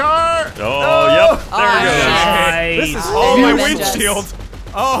fucking car. Oh, yep. There Oh, he goes. Nice. This is I oh my knew it. windshield.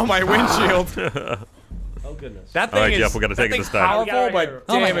 Oh my windshield. Oh goodness. That All thing right, is Jeff, we gotta take it that this thing's time. powerful, We got it right but here.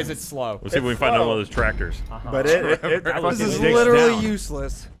 Oh my damn, is God. it slow. Let's see if we can find another one of those tractors. But it This this is digs literally down.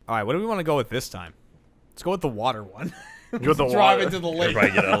 useless. All right, what do we want to go with this time? Let's go with the water one. Go with the Drive water. into the lake.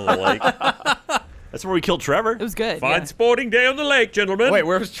 Everybody get out of the lake. That's where we killed Trevor. It was good. Fine yeah. sporting day on the lake, gentlemen. Wait,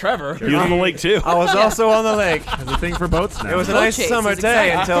 where's Trevor? He was on the lake too. I was also on the lake. There's a thing for boats now. It was a Boat nice chase summer is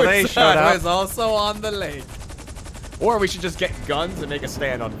day exciting. until they showed I up. was also on the lake. Or we should just get guns and make a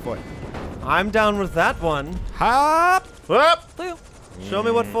stand on foot. I'm down with that one. Hop. Whoop. Show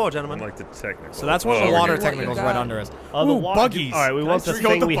me what for, I gentlemen. like the technical. So that's one of the over water here. technicals What you right got? under us. Oh, the Ooh, water- buggies. All right, we want Can the I go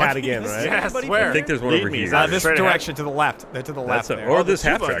with thing the we had buggies? again, right? Yes, Anybody where? I think there's one Lead over me. here. Is that This straight ahead? direction to the left. They're to the left That's there. or Oh, this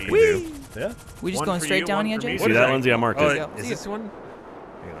there's half two track buggies. we do. Yeah. We just One going for straight you, down one here, for me. Jay? See that, Lindsay? I marked Oh, it. is this one?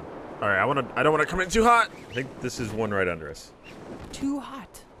 Hang on. All right, I don't want to come in too hot. I think this is one right under us. Too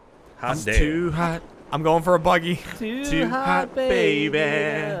hot. Hot damn. Too hot. I'm going for a buggy. Too hot, baby.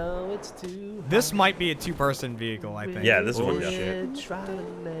 Oh, it's too This might be a two-person vehicle, I think. Yeah, this one. hot. Yeah. Try to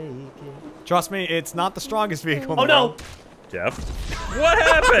make it. Trust me, it's not the strongest vehicle. in Oh the no! world. Jeff, what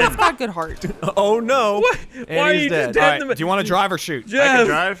happened? Got good heart. Oh no! What? And Why are he's you dead. just All dead right, in the do you want to drive or shoot? I can Jeff?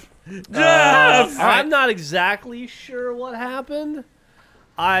 drive. Jeff! I'm not exactly sure what happened.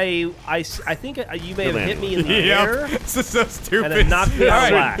 I think you may have hit me in the air. This is so stupid. And it knocked me All out right,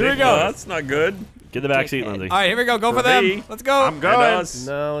 black. here we No, go. that's not good. Get the back seat, Lindsay. All right, here we go. Go for me. them. Let's go. I'm going. us.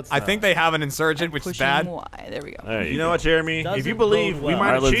 No, it's I not. think they have an insurgent, which is Pushing bad. Y. There we go. There You know what, Jeremy? Doesn't If you believe, bode we well. might All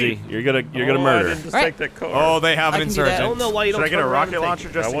right, have Lindsay, cheated. you're gonna Oh, I murder. didn't just Right. take that car. Oh, they have I an can do that. I don't insurgent. know why you Should don't I get turn a around rocket and take launcher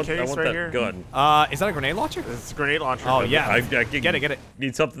it. just I in want case right that here? gun. Is that a grenade launcher? It's a grenade launcher. Oh, yeah. I can Get it.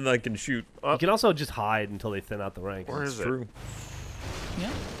 Need something that I can shoot. You can also just hide until they thin out the ranks. Where It's is it? true. Yeah.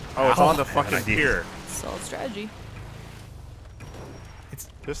 Oh, it's on the Bad fucking idea. pier. Solid strategy.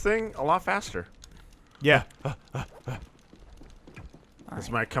 This thing a lot faster. Yeah. This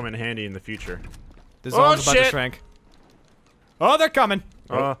might come in handy in the future. The zone's about to shit. shrink. Oh, they're coming.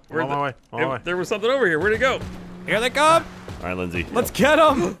 On my way. On my way. There was something over here. Where'd it go? Here they come. All right, Lindsay. Let's get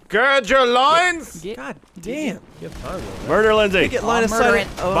them. Gird your loins. God damn. Murder Lindsay. Get line of sight.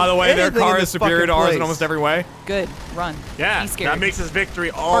 By the way, their car is superior to ours in almost every way. Good. Run. Yeah, Be scared. that makes his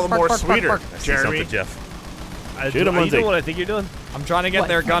victory all the Bark, more bark, bark, sweeter, bark, bark. Jeremy. Something, Jeff. Shoot him, Are you Lindsay. doing what I think you're doing? I'm trying to get What?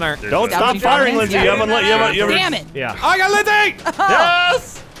 their gunner. Don't That stop would be firing, fun. Lindsay. Yeah. You haven't Damn it. Yeah. I got Lindsay.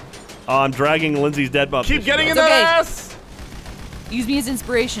 Yes! Oh, I'm dragging Lindsay's dead bump. Keep getting in It's that okay. ass! Use me as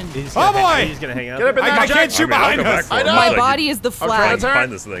inspiration. He's Oh, gonna boy! hang- He's gonna hang out. Get up in I that can't jack. shoot I'll behind go back us. for I him know. My so I body can- is the I flag. can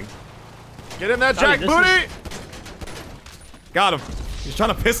find this thing. Get in that Sorry, jack this booty! Got him. He's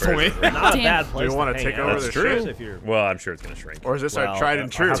trying to pistol me. Not a Damn. bad place. We wanna to take hang over out. That's this true. shit? If you're Well, I'm sure it's gonna shrink. Or is this well, our tried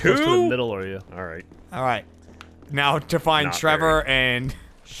and true? How close to the Two? middle are you? All right. All right. Now to find Not Trevor and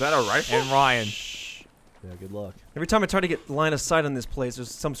Is that a rifle? Ryan. Yeah, good luck. Every time I try to get line of sight on this place,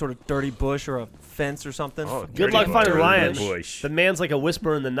 there's some sort of dirty bush or a fence or something. Oh, Good dirty luck finding dirty Ryan. bush. The man's like a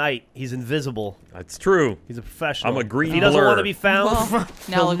whisper in the night. He's invisible. That's true. He's a professional. I'm a green If he doesn't blur. want to be found. Well,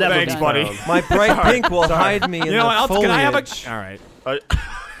 now he'll look never what be Thanks, we've buddy. done. My bright pink will hide me in You know what the else? foliage. Can I have a? All right.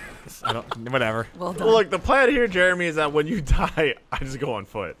 Uh, Whatever. Well done. Look, the plan here, Jeremy, is that when you die, I just go on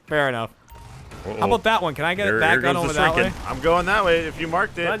foot. Fair enough. Uh-oh. How about that one? Can I get There- it back here on goes over the that way? shrinking. I'm going that way if you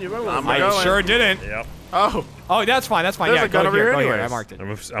marked it. Ryan, you remember I'm this. I going. sure didn't. Yep. Oh, Oh, that's fine. That's fine. There's Yeah, a gun go over here. here Go here. I anyways. marked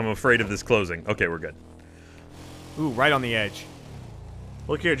it. I'm afraid of this closing. Okay, we're good. Ooh, right on the edge.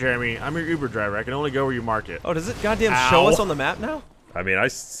 look here, Jeremy. I'm your Uber driver. I can only go where you mark it. Oh, does it goddamn show Ow. us on the map now? I mean, I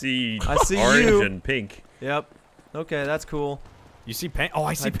see, I see orange you. and pink. Yep. Okay, that's cool. You see pink? Oh,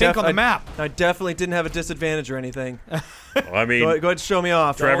 I see I pink on the I- map. I definitely didn't have a disadvantage or anything. Well, I mean, Go ahead and show me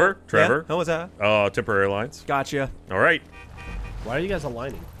off. Trevor, Yeah? Trevor. Oh, what's that? temporary lines. Gotcha. All right, Why are you guys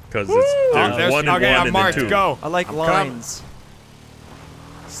aligning? because Oh, there's there's- one and okay, one I'm and marked. then two. Go. I like I'm lines.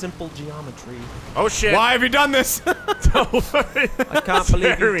 Simple geometry. Oh shit! Why have you done this? Don't worry. I can't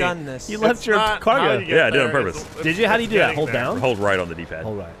believe Jeremy. you've done this. You left your cargo. Yeah, I did it on purpose. Did you? How do you do that? Hold down? Hold right on the D-pad.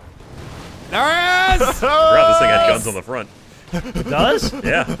 Hold right. There he is. Forgot this thing had guns on the front. It does?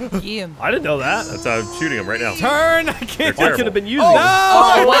 Yeah, Yeah. I didn't know that. that's how I'm shooting them right now. Turn. I can't. They're I could have been using No!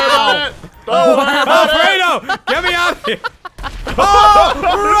 it. Oh, wow. Alfredo, get me out of here.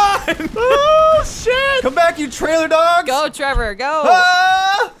 Oh, run! Oh shit! Come back, you trailer dogs! Go, Trevor. Go.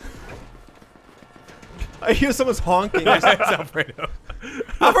 Ah! I hear someone's honking. It's Alfredo.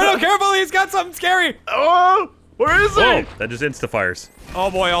 Alfredo, careful! He's got something scary. Oh, where is he? Whoa, that just insta-fires. Oh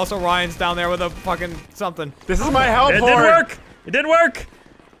boy! Also, Ryan's down there with a fucking something. This is my help It horn. didn't work! It didn't work!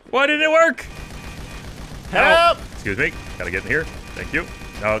 Why didn't it work? Help! Excuse me, gotta get in here. Thank you.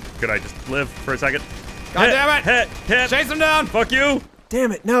 Could I just live for a second? God damn it! Hit! Chase him down. Fuck you!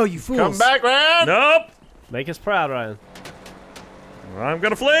 Damn it, no, you fools. Come back, man! Nope! Make us proud, Ryan. I'm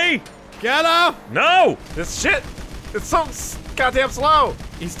gonna flee! Get him! No! This shit! It's so goddamn slow!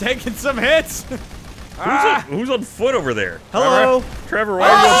 He's taking some hits. Who's on foot over there? Hello. Trevor, why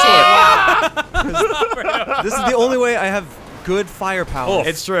are you on foot? This is the only way I have good firepower. Oh.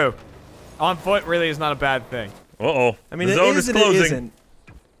 It's true. On foot really is not a bad thing. Uh-oh. I mean, the it zone is is and it closing. isn't.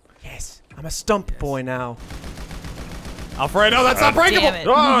 Yes, I'm a stump boy now. Alfredo, that's not breakable. Damn it.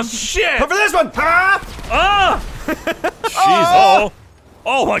 Oh shit! Come for this one! Ah! Jeez. Oh!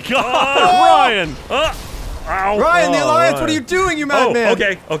 Oh my God, Ryan! Ow! Ryan, the Oh, Alliance, Ryan. what are you doing, you Oh, madman?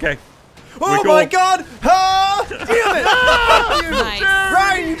 okay. Oh We my go- God! Ah! Damn it! Ah, you- Nice.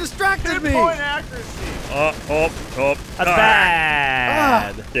 Ryan, you distracted me! Point accuracy! That's Ah,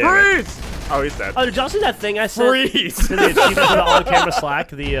 bad. damn it. Freeze! Oh, he's dead. Oh, did y'all see that thing I sent? Freeze. To the achievement for the on-camera Slack,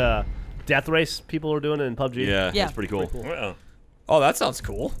 the death race people are doing in PUBG. Yeah, Yeah. that's pretty cool. Well, Oh, that sounds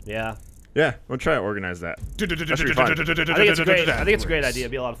cool. Yeah. Yeah, we'll try to organize that. That should be fun. I think it's great. I think it's a great idea.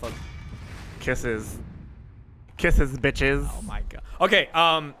 It'd be a lot of fun. Kisses. Kisses, bitches. Oh my god. Okay,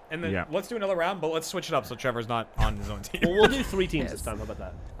 and then Yeah. let's do another round, but let's switch it up so Trevor's not on his own team. Well, we'll do 3 teams this time. How about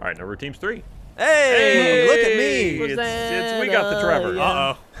that? all right, number team's 3. Hey, look at me! We got the Trevor.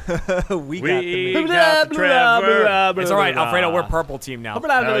 Uh-oh. we got the We got the Trevor. It's alright, Alfredo, we're purple team now.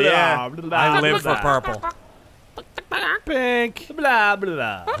 Oh, yeah. I live for purple. Pink. Blah,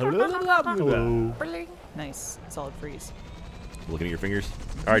 blah, blah. Nice. Solid freeze. Looking at your fingers.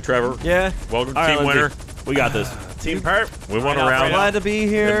 All right, Trevor. Yeah, Welcome to All right, Team Winner. Lindsay, we got this. Team Perp. We won a All right, round. Alfredo. glad to be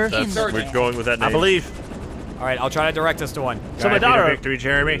here. That's, Team we're going with that name. I believe. Alright, I'll try to direct us to one. So my Guide me to daughter victory,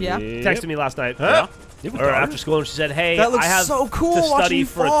 Jeremy. Yeah. texted me last night. Yeah? or after school, and she said, "Hey, That looks I have so cool to watching study you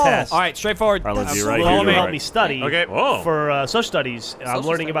for a fall. test." All right, straightforward. All right, Lindsay, That's you're right so here. Will You're help right. me study Okay. Whoa. for social studies. I'm Social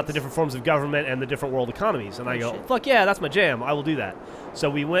learning about the studies. different forms of government and the different world economies. And I go, shit. fuck yeah, that's my jam. I will do that. So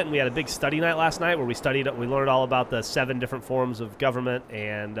we went and we had a big study night last night where we learned all about the 7 different forms of government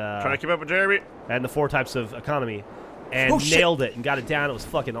and Trying to keep up with Jeremy. and the 4 types of economy. And nailed it and got it down. It was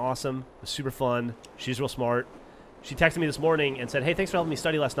fucking awesome. It was super fun. She's real smart. She texted me this morning and said, "Hey, thanks for helping me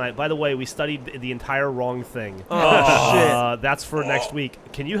study last night. By the way, we studied the entire wrong thing. Oh, That's for next week.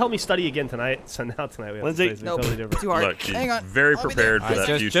 Can you help me study again tonight?" So now tonight we have Lindsay. to study something totally different. Too hard. Look, she's Hang on. very I'll be prepared there. for that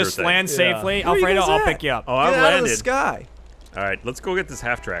future Just thing. land safely. Where are you Alfredo, guys I'll at? pick you up. Oh, I've Get out of the landed. sky. All right, let's go get this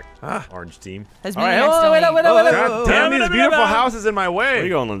half track. Orange team. Has All me right, accidentally. wait up. God damn, these beautiful houses in my Where you way.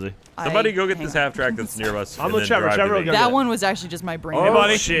 going, Lindsay? Somebody go get hang this on. half track that's near us. I'm and with then Trevor. drive to Trevor will me. go. That one was actually just my brain. Oh,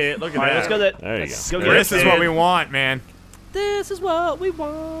 buddy. shit. Look at All right, that. let's go. There you Let's go. go get This it. is what we want, man. This is what we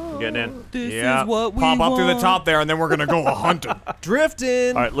want. Getting in. This Yeah. is what we Pop up through the want. top there, and then we're gonna go hunting.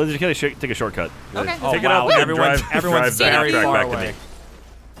 Drifting. All right, Lindsay, take a shortcut. Okay. Oh, Take it wow. up and Everyone's drive the half very track far back to away. me.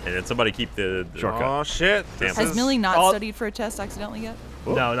 And then somebody keep the Shortcut. Oh, shit. This Has is- Millie not Oh. studied for a test accidentally yet?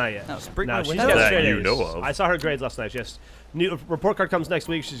 No, not yet. No. Break my No, she's window. got That straight you A's. know of. I saw her grades last night. She has new report card comes next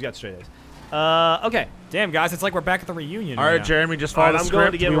week. She's got straight A's. Okay. Damn, guys, it's like we're back at the reunion. All right, now. Jeremy, just All follow right, the I'm going to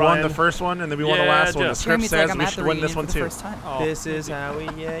script. get We won Ryan. the first one, and then we won the Yeah, last one. The Jeff. script Jeremy's like, says I'm we at should the win reunion this one for the too. first time. This is how we,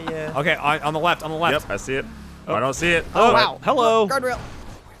 yeah. Okay, on the left, on the left. Yep, I see it. I don't see it. Oh, wow. Hello. Guardrail.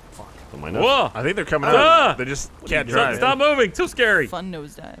 Oh, my nose. Whoa! I think they're coming Ah! up. They just can't Stop, drive. stop moving! Too scary. Fun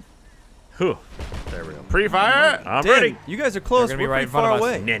nosedive. Whew. There we go. Pre-fire. I'm Damn, ready. you guys are close. They're gonna be We're right pretty in front far of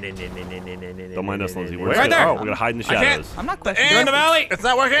us. away. Don't mind us, Lindsay. We're Right right there. there. We're gonna hide in the I can't. shadows. I'm not You're questioning. in the valley. It's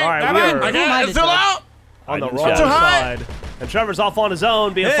not working. All right, Never we mind. are I can't. It's too loud. on the Hide in the wrong shadows. side. And Trevor's off on his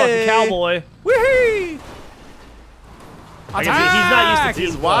own, being a fucking Hey. cowboy. Woohoo! I guess he's not used to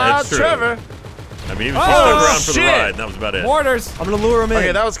He's team wild, That's true. Trevor. I mean, he was Oh, just stuck around for the shit. ride, and that was about it. Mortars. I'm gonna lure him in.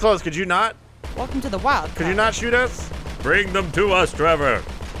 Okay, that was close. Could you not? Welcome to the wild. Could you not shoot us? Bring them to us, Trevor.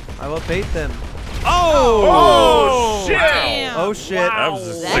 I will bait them. Oh, shit. Damn. Oh shit! That was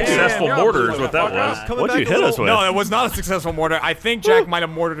a That's- successful Damn, mortar, you're is what that fuck was. up. Coming What'd you back a hit us little- with? No, it was not a successful mortar. I think Jack might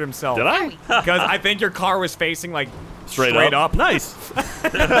have mortared himself. Did I? Because I think your car was facing like Straight up. Nice.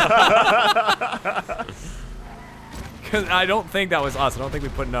 Because I don't think that was us. I don't think we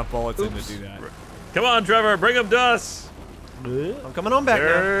put enough bullets in to do that. Come on, Trevor, bring them to us. I'm coming on back now.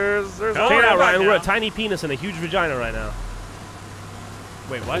 There's Come Check it on, out, back Ryan. We're a now. tiny penis and a huge vagina right now.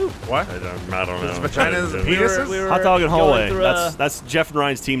 Wait, what? What? I don't know. Vaginas and We penises? were Hot dog and going hallway. through, That's Jeff and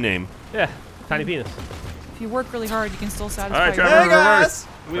Ryan's team name. yeah, tiny penis. If you work really hard, you can still satisfy All right, your Trevor, Hey reverse. guys!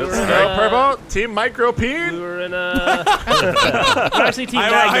 We were Let's in go, Purple. Team Micro we Peen. were in a actually team I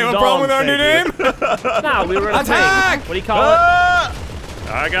Magnum have a problem with our new Dom, name. thank you. Nah, we were in a Attack! thing. What do you call it?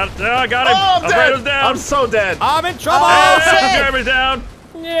 I got him. Oh, I'm Alfredo's dead. down. I'm so dead. I'm in trouble. Hey, Jeremy's down.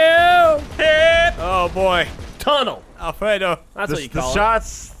 No. Hit. Oh boy, Tunnel. Alfredo. That's what you The call it.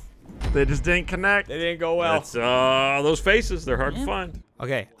 shots, they just didn't connect. They didn't go well. That's those faces. They're hard to find.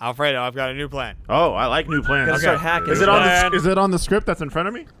 Okay, Alfredo, I've got a new plan. Oh, I like new plans. Gotta start hacking. Is it on the Is it on the script that's in front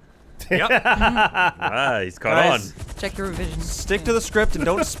of me? Ah, he's caught Guys, check your revisions. stick to the script and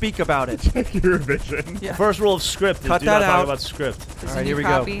don't speak about it. Your vision. First rule of script is Cut do that not talk out. about script. There's All right, a new here we go.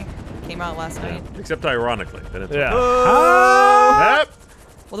 copy. Came out last night. on. Except ironically. Then it's Yeah. Yep.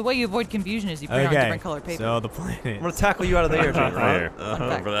 Well, the way you avoid confusion is you print on different colored paper. so the plan I'm is. gonna tackle you out of the air, Jake. There.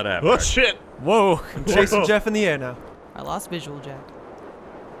 fact. For that half. Oh shit. Whoa. I'm chasing Jeff in the air now. I lost visual, Jack.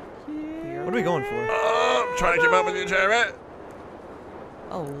 What are we going for? I'm trying to keep up with you, Jeremy.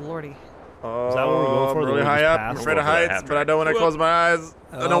 Oh, lordy. Is that what we're going for? I'm The really high Lucas up. Pass? I'm afraid of We'll go for the heights, half but I track. don't want to close my eyes.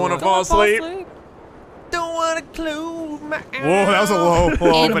 I don't want to Oh. fall asleep. Don't wanna close my eyes. Whoa, that was a low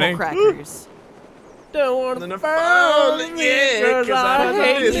Animal opening. crackers. Don't want And to then yeah, 'cause I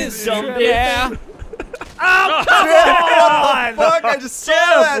hate this Yeah. Fuck, I just saw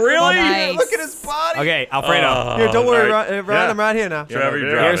that. really? Nice. Look at his body. Okay, Alfredo. Here, don't worry, all right. Ryan, Yeah. I'm right here now. Trevor, you're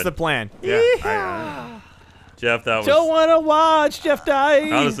Yeah. Here's driving. the plan. Jeff, that was Don't want to watch Jeff die.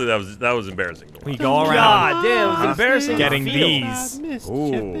 honestly that was embarrassing. We go around God damn, it was embarrassing. getting to feel. these,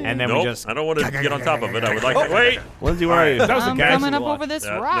 Ooh. and then Nope, we just. I don't want to get on top of it. I would like to wait. Lindsay, where are you? That was a I'm gas coming up watch. over this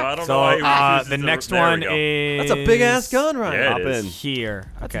No, I rock. don't So know why he refuses the to- next there we one go. is. That's a big ass gun, Ryan. Yeah, Hop it is. in. Here.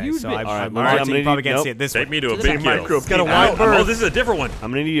 Okay, huge so bitch. I, All right, I'm Lindsay, I'm you gonna probably need- can't nope. see it this Take way. me to a To big the kill. micro It's got a peek. wide Oh, berth. this is a different one.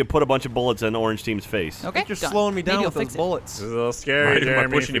 I'm gonna need you to put a bunch of bullets in Orange Team's face. Okay, You're done. slowing me down Maybe with you'll those fix it. bullets. This is a little scary, Am I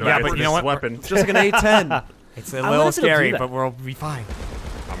Jeremy. pushing if you you Yeah, don't but put you know this what? weapon. Just like an A10. It's a I little wanted to do scary, that. but we'll be fine.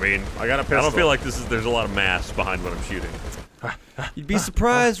 I mean, I got a I pistol. don't feel like there's a lot of mass behind what I'm shooting. You'd be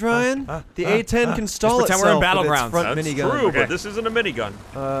surprised, Ryan. The A10 can stall pretend itself we're in with its Battlegrounds. front That's minigun. true, but this isn't a minigun.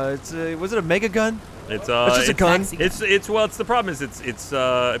 Was it a mega gun? It's just a gun. It's the problem is it's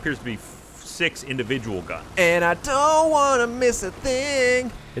appears to be 6 individual guns. And I don't want to miss a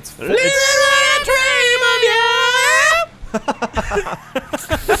thing. It's Little I dream of you.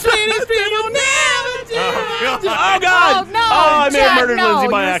 Sweetest dream will never do. Oh God! Oh no! Oh, I may have Jack, murdered no, Lindsay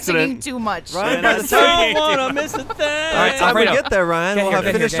by you're accident. singing too much. Ryan, And I by the time don't wanna miss a thing. by the time we Alfredo. get there, Ryan, Get we'll here, have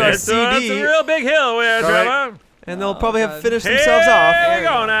get finished here, our get here. It's a CD, real big hill there, Trevor. and they'll probably have finished Here themselves off. we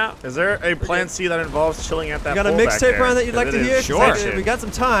go now. Is there a plan C that involves chilling at that You got a pole back mixtape, there? Ryan, that you'd like It to is hear? 'Cause Sure. we got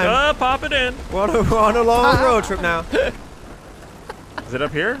some time. Pop it in. We're on a long road trip now. Is it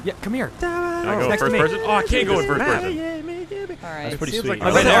up here? Yeah, come here. Can I go Next to first me. person? Oh, I can't go in first person. All right. That's pretty Seems sweet. like I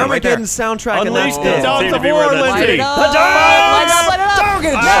bet the there, right Armageddon soundtrack in that Unleash the game. dogs Seemed of to be where war, that Light it Lindsay. up. The Light it up. Light it up. Don't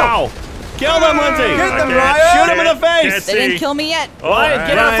get it Wow! Kill them, Lindsay. Get them, I Ryan. can't Shoot him in the face. Can't They didn't see. kill me yet. Oh, Ryan,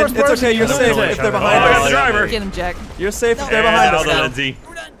 get out Ryan, first it's person. okay. You're safe if they're Oh, behind I got us. the driver. Get him, Jack. You're safe if they're And behind us another now. Lindsay.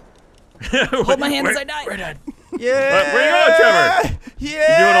 Hold my hand as I die. Yeah. Where you going, Trevor? Yeah.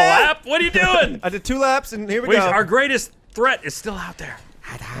 You doing a lap? What are you doing? I did 2 laps, and here we Wait, go. our greatest threat is still out there.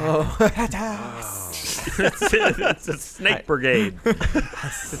 It's a snake brigade. Did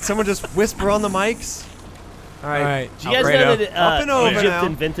someone just whisper on the mics? All All right. right. Do you guys know that Up and over Egypt now.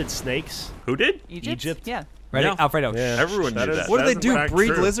 invented snakes? Who did? Egypt? Yeah. Ready? Yeah. Alfredo. Yeah. Everyone That did is- that. What do That they is do? in fact Breed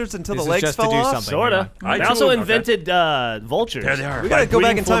true. lizards until This the is legs just to fell do off? something. Sorta. I They also do. invented vultures. There they are. We gotta go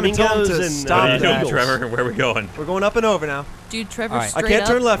back in time and tell them to Breeding stop What are you doing, that. Trevor? Where are we going? We're going up and over now. Dude, Trevor All right. straight I can't up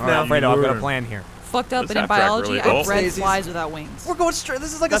turn left now. Alfredo, I've got a Rude. plan here. fucked up, This and in half track biology, really- I Oh. bred Daisies. flies without wings. We're going straight.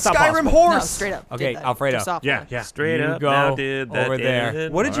 This is like That's a not Skyrim possible. horse. No, straight up. Okay, Did that. Alfredo. Just softball. Yeah. Straight You up go now, did that over there.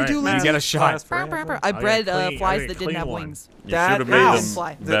 end. What did you do, All You Lindsay? get a shot. I bred clean- flies I that clean didn't have one. wings. You That should have made how? them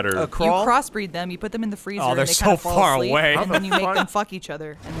Fly. better. A You crawl? crossbreed them, you put them in the freezer, Oh, and they're they so kind of fall far asleep, away. and then you make fuck? them fuck each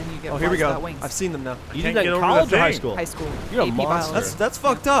other, and then you get Oh, flies here we without go. wings. I've seen them now. You can't did that get in over college the or high thing. school? High school. You're a AP monster. biology. That's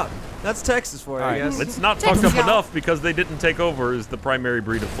fucked up. That's Texas for you, I Alright. guess. It's not Texas fucked up cow. enough because they didn't take over as the primary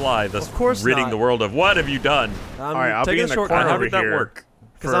breed of fly, thus Of course ridding not. the world of what have you done? I'm All right, I'll be taking in a the shortcut. corner How over did that here. work?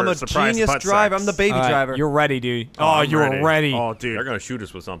 Because for I'm a surprise genius butt driver. sex. I'm the baby All right, driver. You're ready, dude. Oh, I'm you were ready. Oh, They're dude. gonna shoot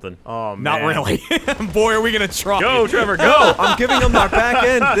us with something. Oh, man. Not really. Boy, are we gonna try. Go, Trevor, No, go! I'm giving them our back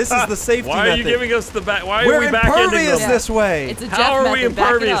end. This is the safety Why are method. you giving us the back? Why are We're we back ending impervious them? this way. It's a Jeff How are we method. Back it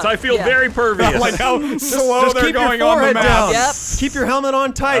impervious? up. I feel Yeah. very pervious. Like how slow Just they're keep going your on the forehead map. down. Yep. Keep your helmet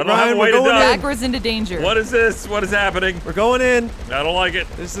on I tight, don't have Ryan. a We're way to going in. die. Backwards into danger. What is this? What is happening? We're going in. I don't like it.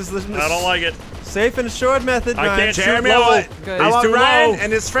 This is the I don't like it. safe and assured method, I Ryan. can't shoot Jeremy, low. what? Good. I He's want too Ryan low.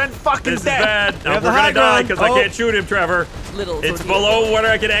 and his friend fucking This is dead. bad. have We're the gonna high die ground. because I Oh. can't shoot him, Trevor. Little It's tortilla. below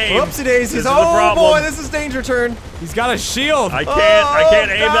where I can aim. Whoopsie daisies. This is a Oh problem. boy, this is danger turn. He's got a shield. I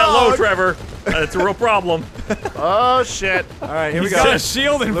can't aim that low, dog. Trevor. That's a real problem. Oh, shit. All right, here He's we got go. a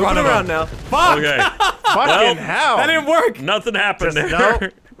shield in Moving front of around him. now. Fuck. Okay. Fucking hell. That didn't work. Nothing happened Just, there. no,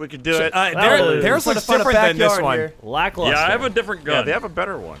 we could do it. Theirs Put looks a different than this backyard one. here. Lackluster. Yeah, I have a different gun. Yeah, they have a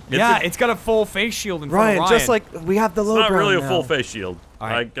better one. Yeah, it's got a full face shield in front Ryan, of Ryan. just like we have the It's low not ground really a now. full face shield. All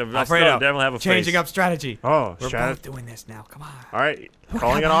right, I still Alfredo, definitely have a changing face. up strategy. Oh, We're shut both it. doing this now. Come on. All right,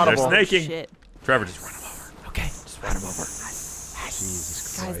 calling an They're audible. snaking. Shit. Trevor, just run him over. Okay.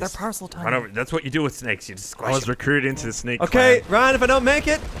 Guys, they're parcel time. Run over. That's what you do with snakes. You just I squash was them. recruited into the snake Okay, clan. Ryan, if I don't make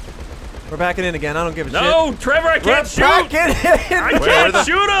it, we're backing in again. I don't give a shit. No, Trevor, I can't shoot. Backing in. I can't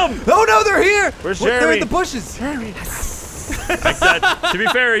shoot him. Oh no, they're here. Where's They're Jeremy? in the bushes. Like that. To be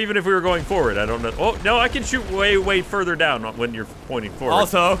fair, even if we were going forward, I don't know. Oh no, I can shoot way further down when you're pointing forward.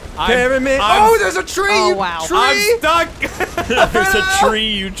 Also, Jeremy. I'm- Oh, there's a tree. Oh, you wow. Tree. I'm stuck. There's a tree,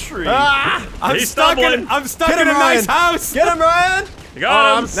 you tree. I'm He's stuck in. stumbling. I'm stuck Get in him, a nice Ryan. house. Get him, Ryan. You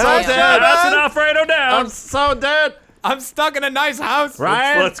got him. I'm so Nice dead. job, That's an Ryan. Alfredo down. I'm so dead. I'm stuck in a nice house.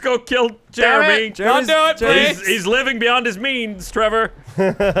 Ryan. Let's go kill Damn Jeremy. it. Don't do it, Jeremy's- please. He's living beyond his means, Trevor. You know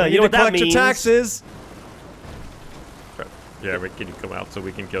You what need to that collect your means? taxes. Yeah, but can you come out so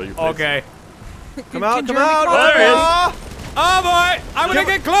we can kill you? Please? Okay. Come out, Can come Jeremy out. crawl There he is. Oh, Oh boy, I'm gonna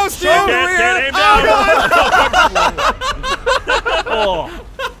get close to you. Can't aim down. Oh,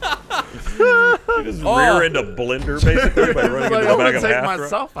 You just rear end a blender basically by running Like, into I'm the back gonna of a take half truck.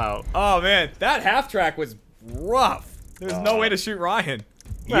 myself out. Oh man, that half track was rough. There's no way to shoot Ryan.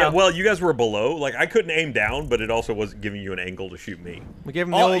 Yeah, well, you guys were below. Like, I couldn't aim down, but it also wasn't giving you an angle to shoot me. we gave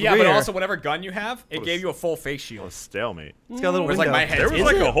him the Oh old yeah, rear. but also whatever gun you have, it gave you a full face shield. Stalemate. It's got a little It was window. like my head. There was Is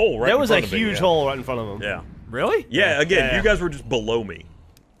like it? a hole right there in was a front of me, huge yeah. hole right in front of him. Yeah. Really? Yeah, again, Yeah. you guys were just below me.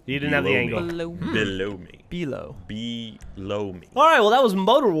 You didn't have the Below me. angle. Below. Below me. Below. Below me. All right, well, that was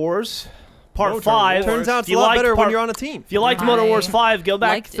Motor Wars. Part Motor 5. Wars. Turns out If it's you a lot liked better when part- you're on a team. If you liked Motor Wars I 5, go back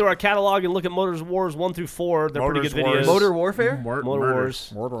liked through it. our catalog and look at Motor Wars 1 through 4. They're pretty good Motors Wars. videos. Motor Warfare? Motor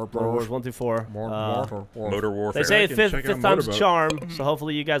Murders. Wars. Motor Wars 1 through 4. Motor Warfare. They say I can fifth check out time's a Motorboat. charm, so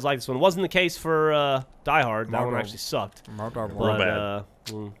hopefully you guys like this one. Wasn't the case for Die Hard. That one actually sucked. Real But, bad.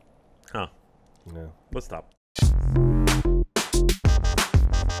 mm, Huh. yeah. Let's stop.